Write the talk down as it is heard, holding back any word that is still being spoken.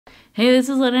Hey, this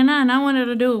is Lorena, and I wanted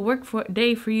to do a work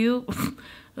day for you.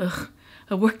 Ugh,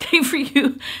 a work day for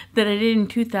you that I did in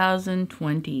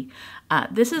 2020.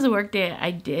 This is a work day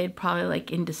I did probably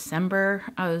like in December.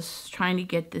 I was trying to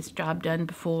get this job done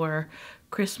before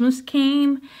Christmas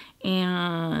came,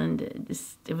 and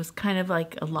it was kind of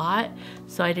like a lot,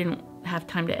 so I didn't have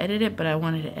time to edit it, but I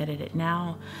wanted to edit it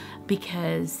now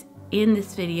because in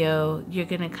this video, you're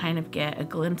gonna kind of get a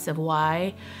glimpse of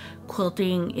why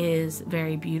quilting is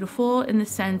very beautiful in the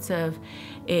sense of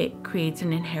it creates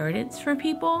an inheritance for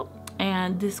people.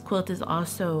 And this quilt is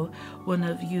also one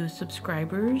of you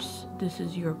subscribers. This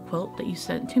is your quilt that you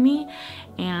sent to me,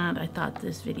 and I thought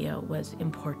this video was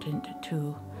important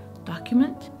to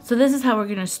document. So this is how we're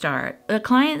gonna start. The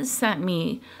client sent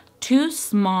me two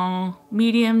small,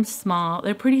 medium small,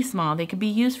 they're pretty small, they could be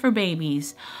used for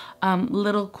babies,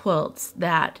 little quilts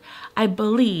that I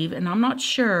believe, and I'm not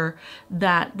sure,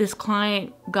 that this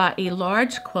client got a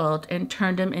large quilt and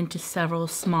turned them into several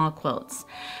small quilts.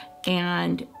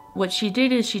 And what she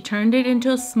did is she turned it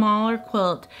into a smaller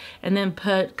quilt and then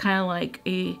put kind of like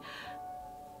a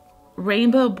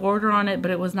rainbow border on it, but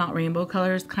it was not rainbow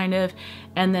colors kind of,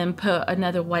 and then put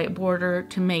another white border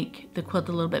to make the quilt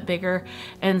a little bit bigger.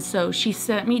 And so she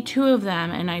sent me two of them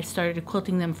and I started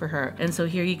quilting them for her. And so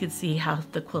here you can see how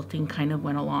the quilting kind of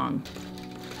went along.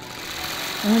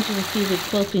 I want you to see the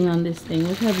quilting on this thing.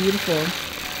 Look how beautiful.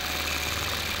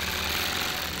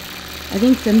 I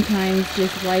think sometimes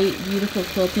just white, beautiful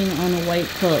quilting on a white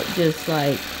quilt just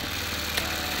like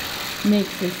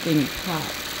makes this thing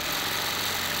pop.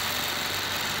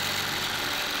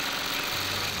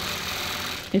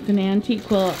 It's an antique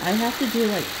quilt. I have to do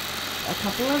like a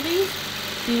couple of these.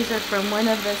 These are from one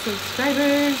of the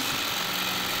subscribers.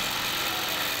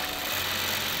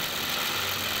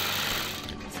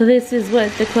 So this is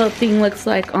what the quilting looks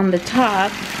like on the top.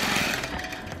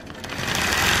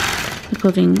 The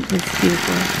quilting is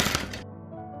beautiful.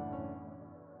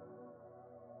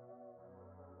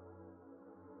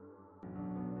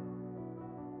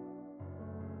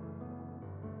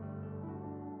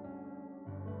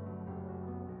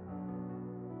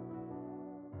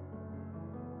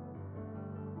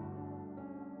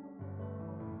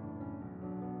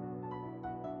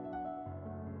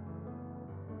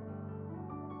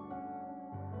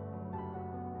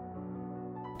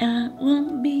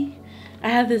 I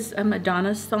have this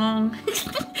Madonna song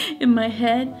in my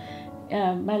head,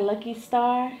 my lucky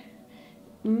star,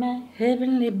 my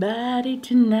heavenly body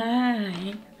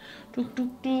tonight.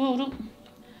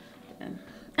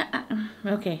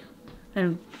 Okay,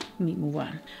 let me move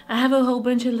on. I have a whole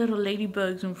bunch of little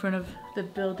ladybugs in front of the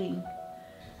building.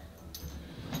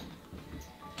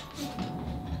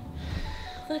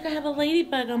 Look, I have a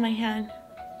ladybug on my hand.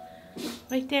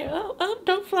 Right there. Oh,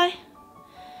 don't fly.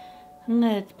 I'm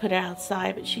gonna put her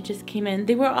outside, but she just came in.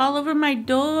 They were all over my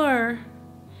door.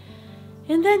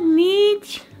 Isn't that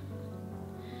neat?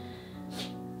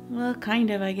 Well, kind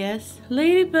of, I guess.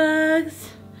 Ladybugs.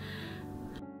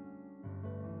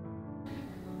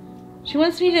 She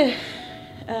wants me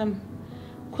to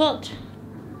quilt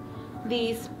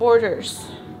these borders.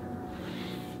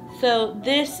 So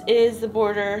this is the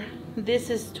border.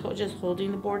 This is just holding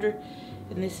the border,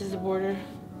 and this is the border.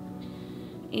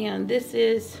 And this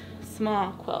is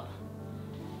small quilt.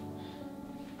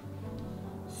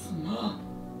 Small.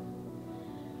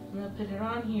 I'm gonna put it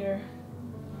on here.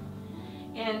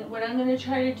 And what I'm gonna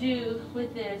try to do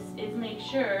with this is make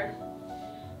sure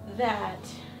that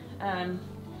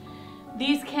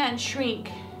these can't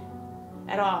shrink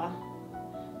at all.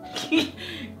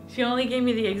 She only gave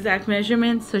me the exact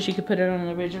measurements so she could put it on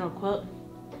the original quilt.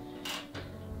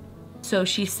 So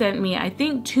she sent me, I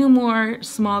think, two more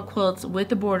small quilts with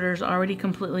the borders already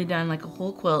completely done, like a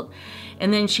whole quilt.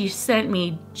 And then she sent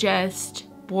me just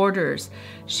borders.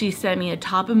 She sent me a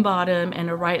top and bottom and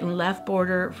a right and left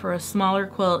border for a smaller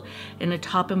quilt, and a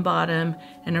top and bottom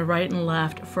and a right and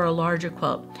left for a larger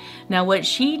quilt. Now what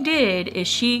she did is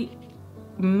she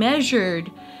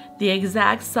measured the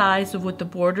exact size of what the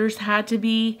borders had to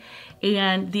be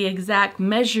and the exact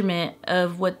measurement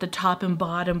of what the top and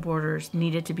bottom borders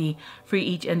needed to be for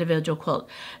each individual quilt.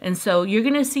 And so you're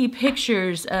gonna see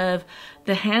pictures of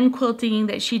the hand quilting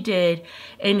that she did.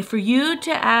 And for you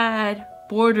to add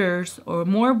borders or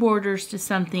more borders to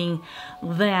something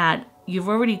that you've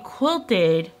already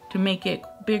quilted to make it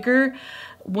bigger,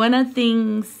 one of the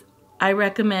things I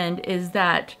recommend is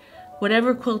that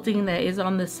whatever quilting that is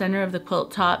on the center of the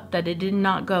quilt top, that it did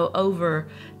not go over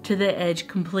to the edge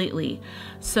completely.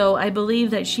 So I believe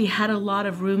that she had a lot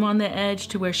of room on the edge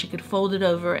to where she could fold it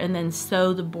over and then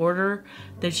sew the border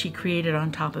that she created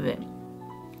on top of it.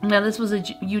 Now this was a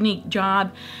unique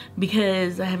job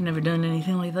because I have never done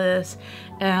anything like this,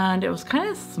 and it was kind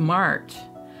of smart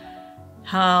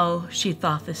how she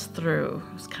thought this through.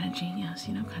 It was kind of genius,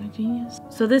 you know, kind of genius.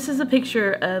 So this is a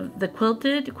picture of the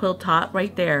quilted quilt top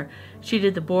right there. She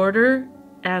did the border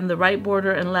and the right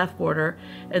border and left border,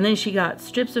 and then she got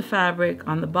strips of fabric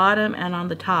on the bottom and on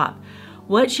the top.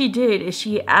 What she did is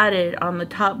she added on the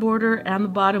top border and the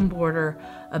bottom border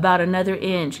about another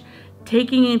inch,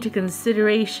 taking into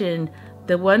consideration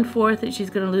the 1/4 that she's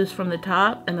going to lose from the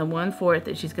top and the 1/4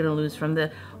 that she's going to lose from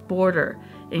the border.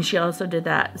 And she also did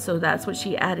that. So that's what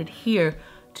she added here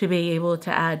to be able to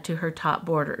add to her top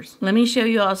borders. Let me show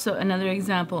you also another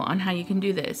example on how you can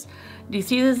do this. Do you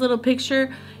see this little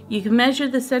picture? You can measure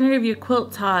the center of your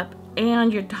quilt top,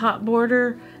 and your top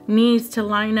border needs to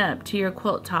line up to your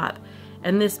quilt top,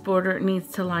 and this border needs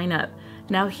to line up.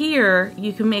 Now here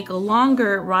you can make a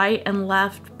longer right and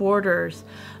left borders,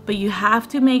 but you have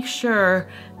to make sure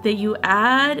that you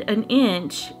add an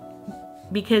inch,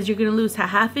 because you're going to lose a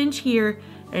 1/2 inch here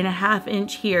and a 1/2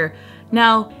 inch here.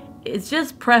 Now it's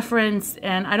just preference,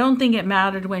 and I don't think it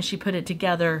mattered when she put it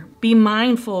together. Be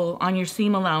mindful on your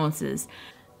seam allowances.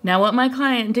 Now what my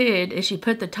client did is she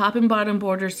put the top and bottom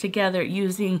borders together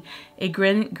using a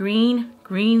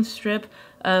green strip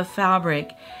of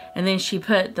fabric, and then she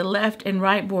put the left and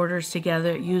right borders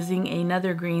together using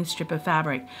another green strip of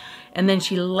fabric, and then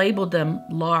she labeled them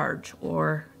large,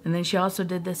 and then she also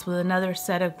did this with another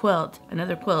set of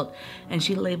another quilt, and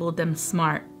she labeled them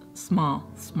small.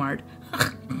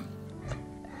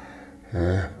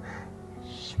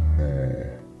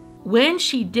 When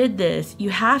she did this,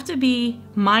 you have to be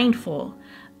mindful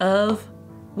of,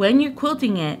 when you're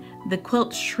quilting it, the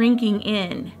quilt shrinking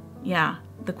in. Yeah,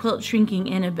 the quilt shrinking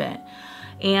in a bit.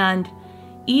 And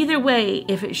either way,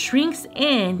 if it shrinks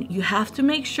in, you have to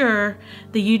make sure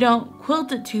that you don't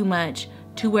quilt it too much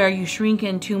to where you shrink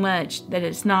in too much that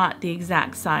it's not the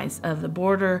exact size of the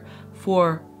border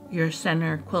for your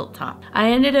center quilt top. I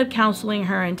ended up counseling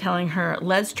her and telling her,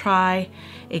 let's try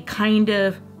a kind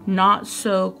of not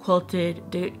so quilted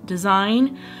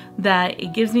design that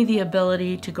it gives me the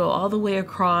ability to go all the way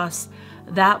across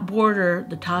that border,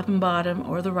 the top and bottom,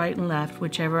 or the right and left,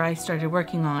 whichever I started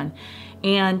working on,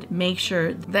 and make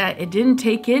sure that it didn't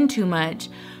take in too much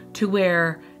to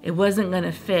where it wasn't going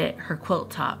to fit her quilt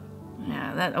top.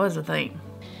 Yeah, that was the thing.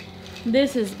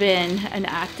 This has been an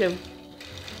act of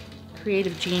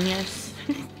creative genius.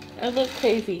 I look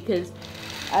crazy because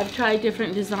I've tried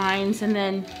different designs and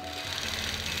then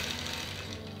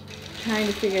trying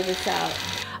to figure this out.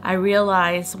 I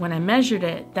realized when I measured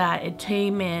it that it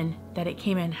came in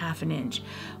 1/2 inch,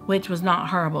 which was not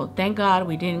horrible. Thank God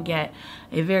we didn't get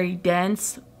a very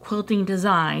dense quilting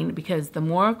design, because the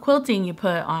more quilting you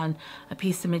put on a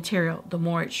piece of material, the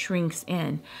more it shrinks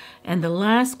in, and the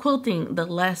less quilting, the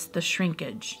less the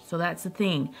shrinkage. So that's the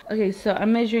thing. Okay, so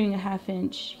I'm measuring 1/2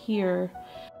 inch here.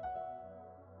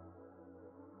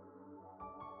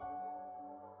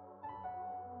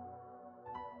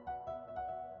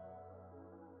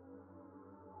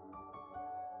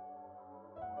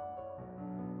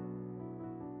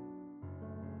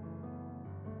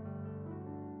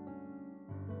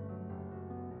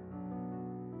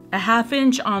 A 1/2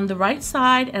 inch on the right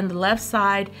side and the left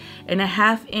side, and a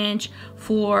 1/2 inch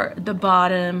for the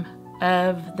bottom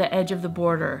of the edge of the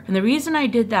border. And the reason I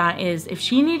did that is if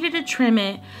she needed to trim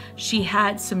it, she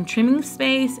had some trimming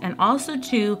space, and also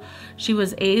too, she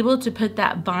was able to put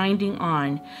that binding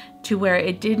on to where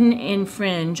it didn't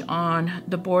infringe on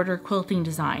the border quilting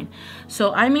design.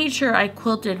 So I made sure I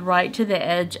quilted right to the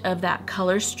edge of that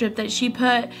color strip that she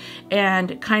put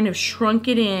and kind of shrunk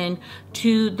it in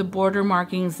to the border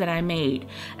markings that I made.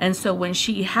 And so when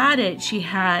she had it, she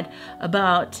had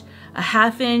about a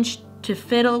 1/2 inch to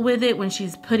fiddle with it when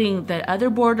she's putting the other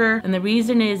border. And the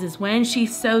reason is when she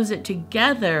sews it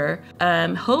together,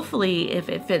 hopefully if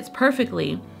it fits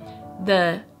perfectly,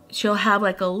 she'll have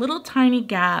like a little tiny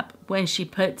gap when she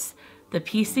puts the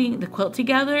quilt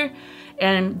together,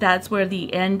 and that's where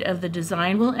the end of the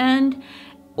design will end.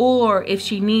 Or if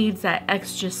she needs that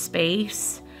extra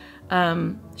space,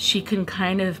 she can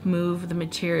kind of move the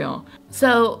material.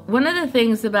 So one of the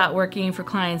things about working for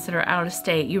clients that are out of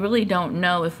state, you really don't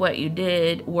know if what you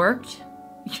did worked.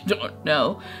 You don't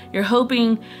know. You're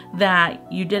hoping that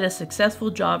you did a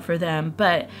successful job for them,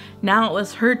 but now it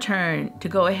was her turn to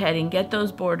go ahead and get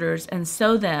those borders and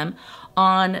sew them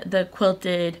on the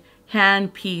quilted,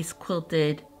 hand piece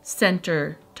quilted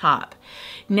center top.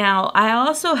 Now, I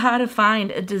also had to find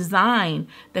a design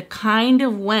that kind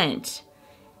of went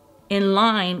in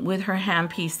line with her hand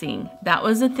piecing. That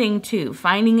was a thing too,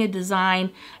 finding a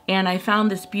design, and I found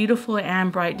this beautiful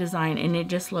and bright design, and it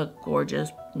just looked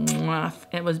gorgeous. Mwah.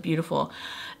 It was beautiful.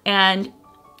 And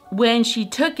when she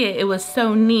took it, it was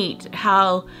so neat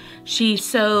how she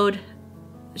folded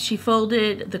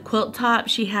the quilt top.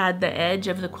 She had the edge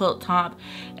of the quilt top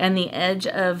and the edge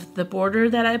of the border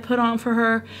that I put on for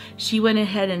her. She went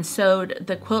ahead and sewed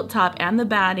the quilt top and the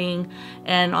batting,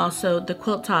 and also the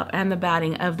quilt top and the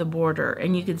batting of the border.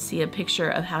 And you can see a picture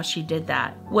of how she did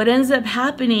that. What ends up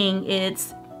happening,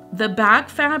 it's the back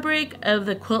fabric of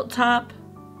the quilt top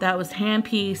that was hand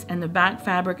pieced and the back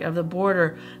fabric of the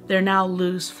border, they're now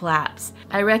loose flaps.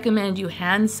 I recommend you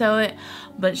hand sew it,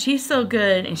 but she's so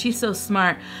good and she's so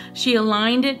smart. She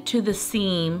aligned it to the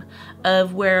seam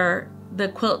of where the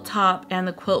quilt top and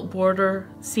the quilt border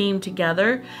seam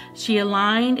together. She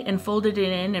aligned and folded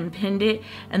it in and pinned it,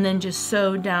 and then just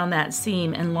sewed down that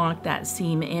seam and locked that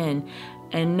seam in.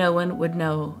 And no one would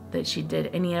know that she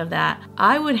did any of that.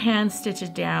 I would hand stitch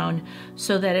it down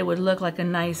so that it would look like a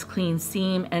nice clean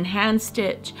seam, and hand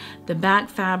stitch the back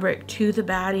fabric to the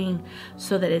batting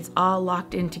so that it's all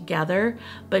locked in together,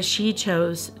 but she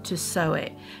chose to sew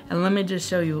it. And let me just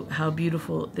show you how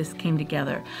beautiful this came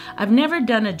together. I've never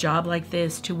done a job like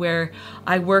this to where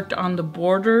I worked on the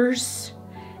borders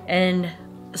and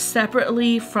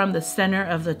separately from the center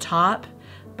of the top,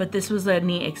 but this was a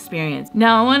neat experience.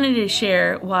 Now I wanted to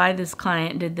share why this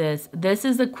client did this. This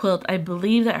is a quilt I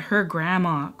believe that her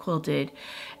grandma quilted,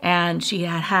 and she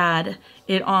had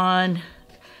it on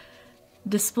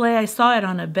display. I saw it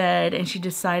on a bed, and she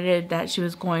decided that she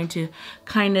was going to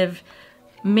kind of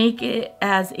make it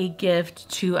as a gift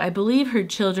to, I believe, her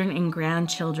children and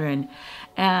grandchildren.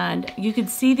 And you can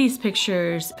see these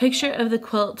pictures, picture of the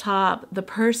quilt top, the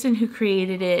person who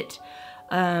created it,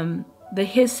 the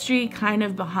history kind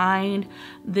of behind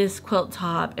this quilt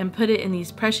top, and put it in these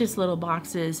precious little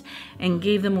boxes and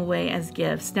gave them away as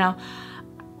gifts. Now,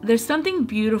 there's something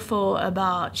beautiful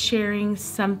about sharing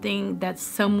something that's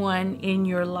someone in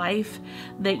your life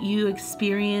that you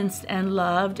experienced and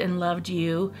loved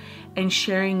you, and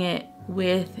sharing it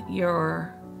with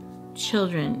your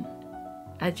children.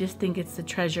 I just think it's the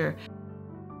treasure.